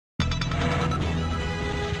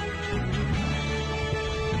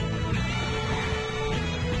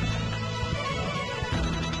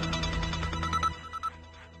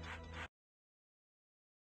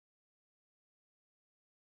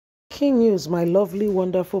King news, my lovely,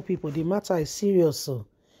 wonderful people. The matter is serious, so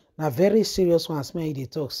now very serious one. As me they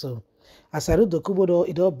talk so. As I read Dokubo,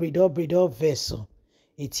 it all verse so.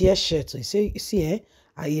 It here shirt. So he say, you see,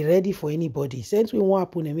 are you ready for anybody? Since we want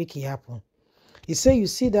happen, and make it happen. He say, you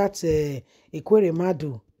see that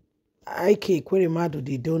Ekweremadu, Ekweremadu,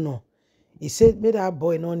 they don't know. He said, made that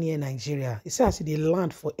boy not near Nigeria. He said, I see the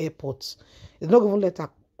land for airports. It's not even let her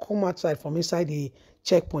come outside from inside the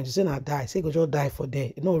checkpoint. He said, I die. He said, go just die for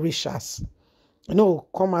there. You know, rich ass. You know,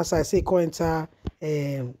 come outside, say, go enter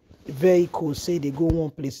vehicle, say they go one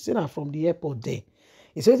place. He said, I'm from the airport there.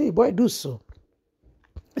 He said, the boy do so.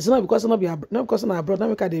 It's not because not because not abroad, not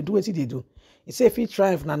because they do what they do. He said, if he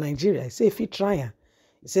triumph na Nigeria, he said, if he triumph.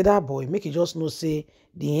 He said, that boy, make it just know, say,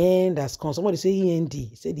 the end has come. Somebody say END.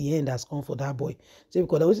 He said, the end has come for that boy. He said,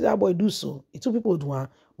 because that boy do so. The two people do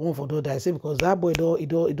one for the other. I say, because that boy, he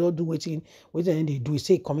don't do waiting they do. He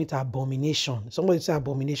say, commit abomination. Somebody say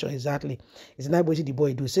abomination, exactly. It's not what the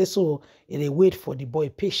boy do. He say, so they wait for the boy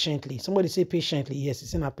patiently. Somebody say patiently. Yes, he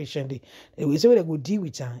say not patiently. He say, they go deal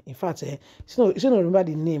with her. In fact, you don't remember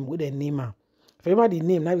the name, with the name her. If you remember the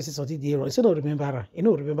name, now we say something there wrong. You say don't remember her. You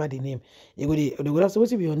don't remember the name. They go ask, what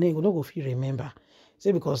be your name? You don't go feel remember.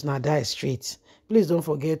 Say because now that is straight. Please don't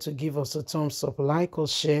forget to give us a thumbs up, like or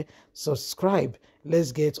share, subscribe.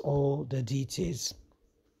 Let's get all the details.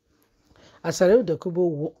 Asari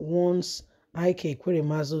Dokubo warns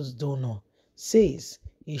Ekweremadu's donor, says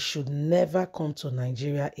he should never come to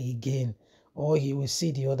Nigeria again or he will see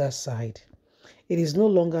the other side. It is no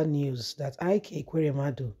longer news that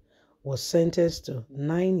Ekweremadu was sentenced to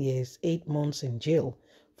 9 years, 8 months in jail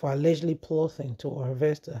for allegedly plotting to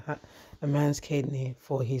harvest a man's kidney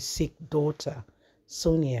for his sick daughter,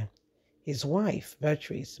 Sonia. His wife,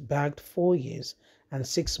 Beatrice, bagged 4 years and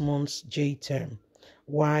 6 months jail term.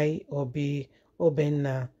 Y.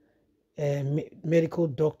 Obenna, a medical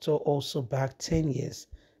doctor, also bagged 10 years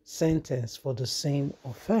sentence for the same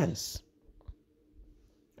offense.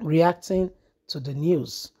 Reacting to the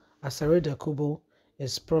news, Asari Dokubo,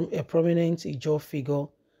 a prominent Ijaw figure,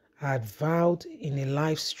 had vowed in a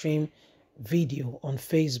live stream video on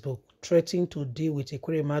Facebook threatening to deal with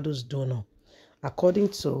Ekweremadu's donor. According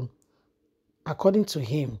to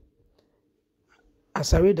him,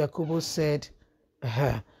 Asari Dokubo said,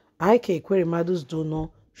 Ekweremadu's donor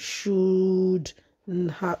should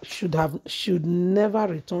never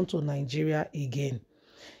return to Nigeria again.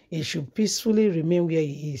 He should peacefully remain where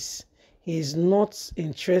he is. He is not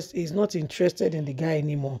interested in the guy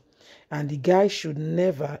anymore, and the guy should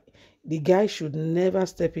never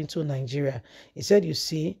step into Nigeria. He said, you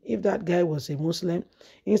see, if that guy was a Muslim,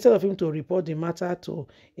 instead of him to report the matter to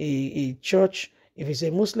a church, if he's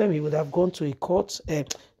a Muslim, he would have gone to a court,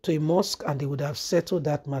 to a mosque, and they would have settled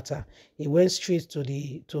that matter. He went straight to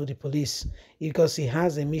the police because he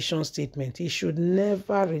has a mission statement. He should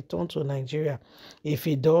never return to Nigeria. If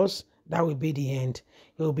he does, that will be the end.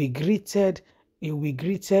 He will be greeted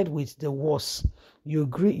with the worst.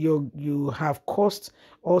 You have caused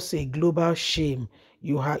us a global shame.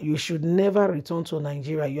 You should never return to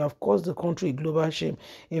Nigeria. You have caused the country a global shame.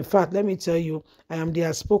 In fact, let me tell you, I am the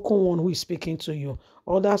outspoken one who is speaking to you.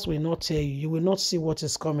 Others will not tell you. You will not see what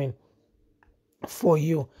is coming for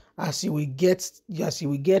you as you will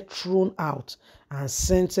get thrown out and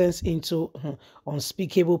sentenced into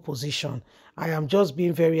unspeakable position. I am just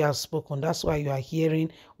being very outspoken. That's why you are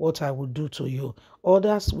hearing what I will do to you.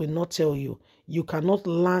 Others will not tell you. You cannot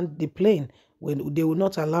land the plane when they will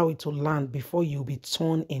not allow it to land before you be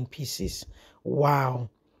torn in pieces. Wow.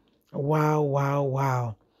 Wow, wow,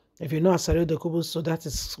 wow. If you know Asari Dokubo, so that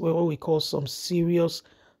is what we call some serious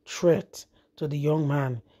threat to the young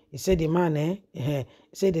man. He said the man, he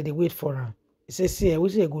said that they wait for him. He said, see,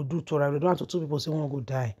 what they go do to her? They don't want to two people say one go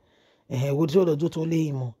die. What they do to lay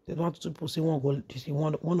him? They don't want to two people say one go,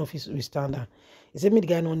 one of his will stand there. He said, me the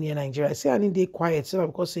guy not near Nigeria. I say, I need they quiet, so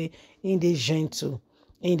because say in they gentle,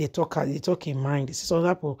 in they talk in mind. He says, some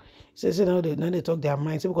people, he says, now they talk their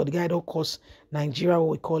mind. Say, because the guy don't cause Nigeria what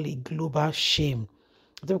we call a global shame.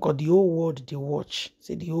 Because the whole world they watch.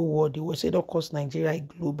 Say the whole world they watch. Say don't cause Nigeria a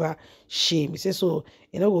global shame. He says so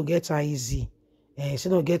you know go get her easy. He say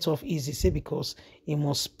not get off easy. Say because he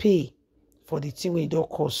must pay for the thing when he don't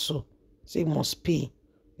cause so. Say he must pay.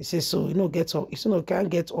 He says so you know get off. You know can't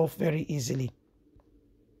get off very easily.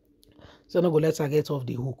 So not go let her get off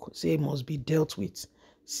the hook. Say it must be dealt with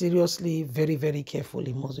seriously, very, very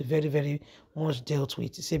carefully. It must be very, very much dealt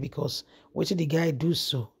with. Say because what did the guy do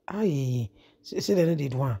so? Aye. He said they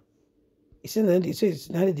did one. He said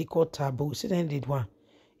now they call taboo. He said they did one.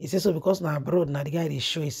 He said so because now abroad now the guy they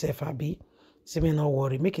show himself happy. Say me not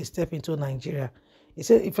worry. Make a step into Nigeria. He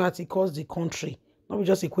said in fact he calls the country Not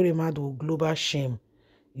just Ekweremadu, global shame.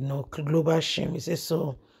 Global shame. He says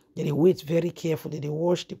so. They wait very carefully. They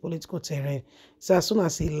watch the political terrain. So as soon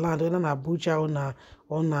as he land, whether on Abuja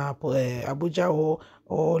Abuja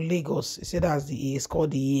or Lagos, he said it's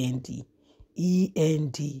called the END.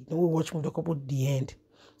 END. No, we watch movie couple the end.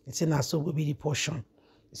 He said now so will be the portion.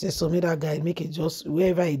 He said so make that guy make it just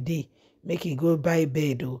wherever he did, make it go buy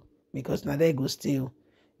bed though. Because now there go still.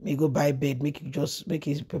 Make go buy bed, make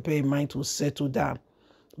it prepare your mind to settle down.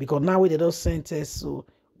 Because now they don't sentence, so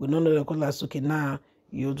we don't know the colors. Okay, now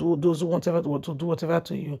you do those who want to do whatever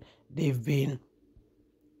to you, they've been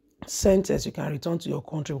sentenced. You can return to your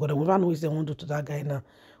country because they will never know what they want to do to that guy now.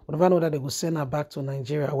 We never know that they will send her back to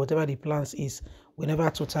Nigeria or whatever the plans is. We never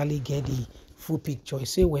totally get the full picture. You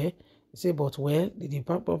say where? You say, but well,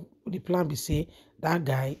 the plan be say that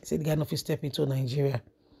guy say the guy not fit step into Nigeria.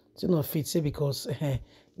 It's not fit, say because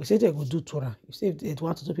you say they go do Torah. You say if they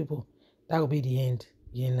want to do people, that will be the end.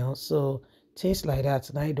 So things like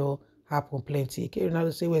that now it don't happen plenty.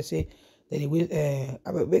 Ekweremadu say that they will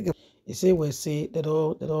he say they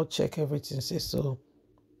don't check everything. Say so.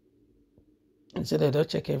 And say they don't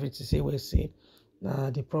check everything. Say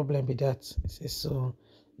the problem be that. Say so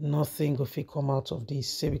nothing will fit come out of this.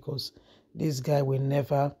 Say because this guy will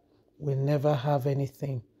never have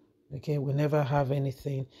anything. Okay, we never have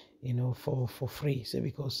anything, for free. Say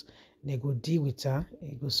because they go deal with her,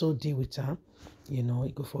 he go so deal with her, he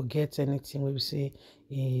go forget anything where we say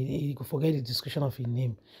he go forget the description of his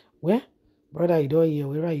name. Where, brother, you don't hear,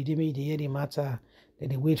 wherever you did me, they hear the matter, then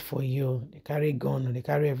they wait for you, they carry gun, they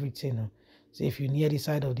carry everything. Say if you near the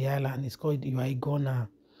side of the island, it's called you are a gunner.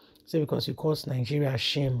 Say because you cause Nigeria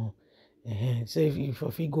shame. Say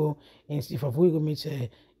if we go meet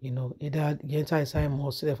either you enter inside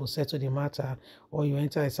mosque for settle the matter, or you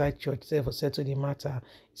enter inside church for settle the matter.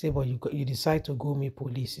 Say but you decide to go meet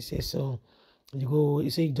police. He says so you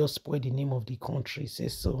say you just spoil the name of the country. He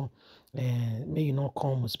says so may you not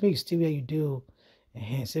come, may you stay where you do.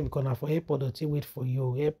 Say because now for airport they'll wait for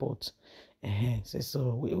you airport. Say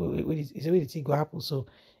so he say where the thing go happen, so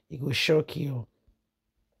it go shock you.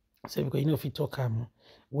 Say because if you talk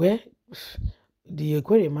where the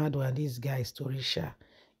Ekweremadu and this guy Storisha,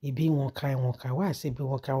 he be one kind. Why I say be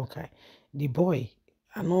one kind? The boy,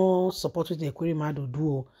 I know support what the Ekweremadu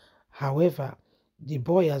do. However, the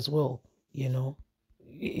boy as well,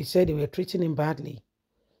 he said they were treating him badly.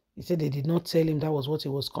 He said they did not tell him that was what he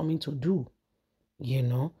was coming to do.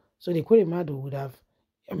 So the Ekweremadu would have,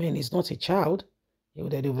 he's not a child. They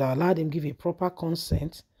would have allowed him give a proper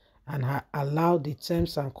consent and allowed the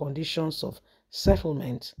terms and conditions of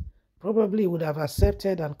settlement. Probably would have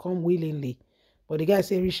accepted and come willingly. But the guy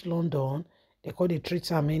say reach London, they call the treat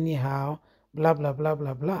him anyhow, blah, blah, blah,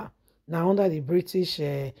 blah, blah. Now under the British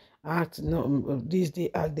Act,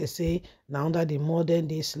 the act, they say, now under the Modern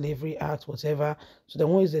Day Slavery Act, whatever. So the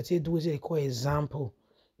ones that they do is they call example.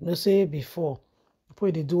 Say before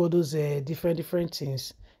they do all those different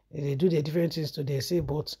things. They do the different things to they say,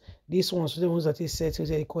 but these ones, the ones that he said,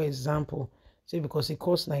 they call example. Say because it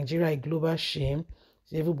caused Nigeria a global shame.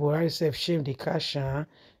 Say even Buhari self shame the cash.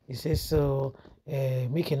 He says so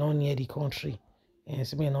make it not near the country. And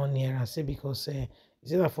say me not near and say because he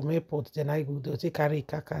said that from airport, then I go they'll take carry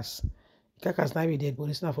carcass. Carcass now be dead, but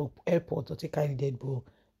it's not for airport to take carry dead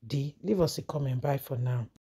body. Leave us a comment. Bye for now.